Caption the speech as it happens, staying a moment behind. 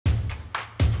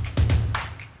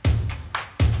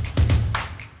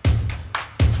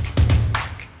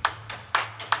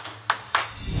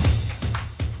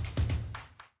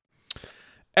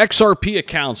XRP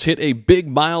accounts hit a big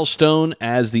milestone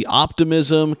as the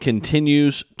optimism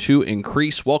continues to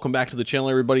increase. Welcome back to the channel,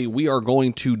 everybody. We are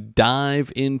going to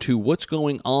dive into what's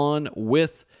going on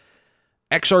with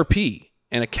XRP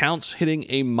and accounts hitting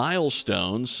a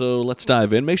milestone. So let's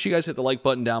dive in. Make sure you guys hit the like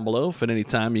button down below if at any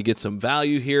time you get some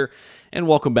value here. And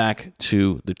welcome back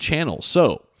to the channel.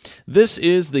 So this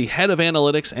is the head of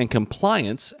analytics and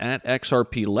compliance at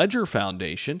XRP Ledger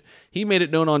Foundation. He made it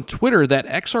known on Twitter that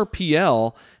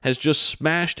XRPL has just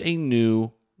smashed a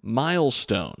new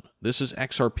milestone. This is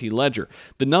XRP Ledger.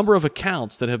 The number of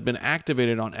accounts that have been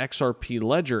activated on XRP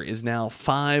Ledger is now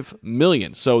 5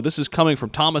 million. So this is coming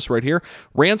from Thomas right here.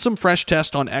 Ransom fresh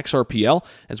test on XRPL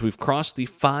as we've crossed the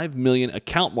 5 million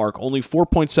account mark. Only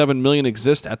 4.7 million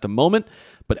exist at the moment,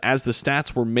 but as the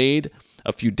stats were made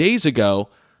a few days ago,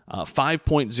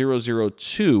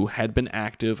 5.002 had been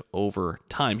active over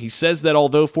time. He says that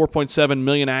although 4.7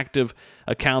 million active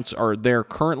accounts are there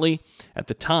currently, at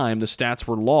the time the stats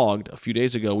were logged a few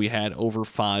days ago, we had over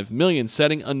 5 million,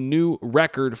 setting a new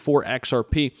record for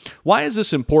XRP. Why is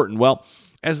this important? Well,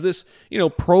 as this,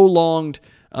 prolonged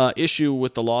issue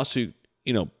with the lawsuit,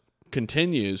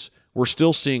 continues, we're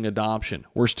still seeing adoption.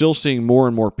 We're still seeing more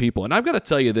and more people. And I've got to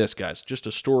tell you this, guys, just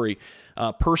a story,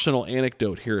 personal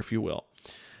anecdote here, if you will.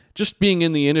 Just being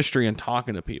in the industry and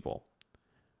talking to people.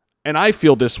 And I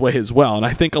feel this way as well. And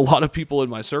I think a lot of people in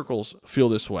my circles feel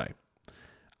this way.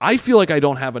 I feel like I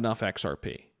don't have enough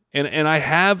XRP. And I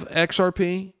have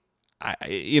XRP.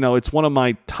 It's one of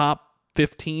my top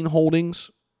 15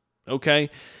 holdings. Okay.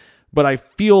 But I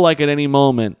feel like at any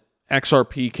moment,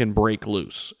 XRP can break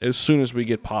loose as soon as we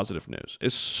get positive news.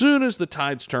 As soon as the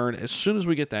tides turn, as soon as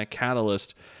we get that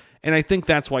catalyst. And I think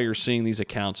that's why you're seeing these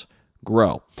accounts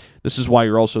grow. This is why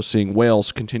you're also seeing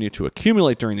whales continue to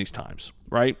accumulate during these times,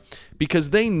 right? Because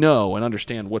they know and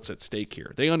understand what's at stake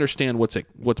here. They understand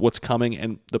what's coming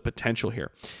and the potential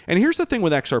here. And here's the thing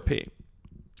with XRP.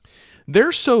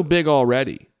 They're so big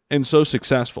already and so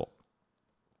successful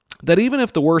that even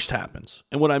if the worst happens,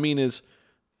 and what I mean is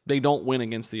they don't win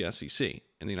against the SEC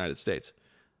in the United States,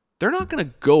 they're not going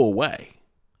to go away.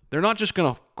 They're not just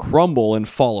going to crumble and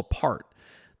fall apart.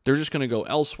 They're just going to go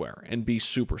elsewhere and be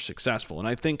super successful. And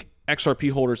I think XRP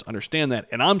holders understand that,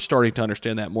 and I'm starting to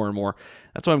understand that more and more.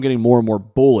 That's why I'm getting more and more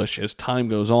bullish as time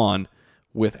goes on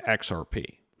with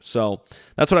XRP. So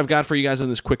that's what I've got for you guys in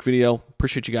this quick video.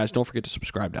 Appreciate you guys. Don't forget to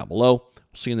subscribe down below. We'll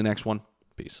see you in the next one.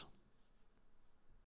 Peace.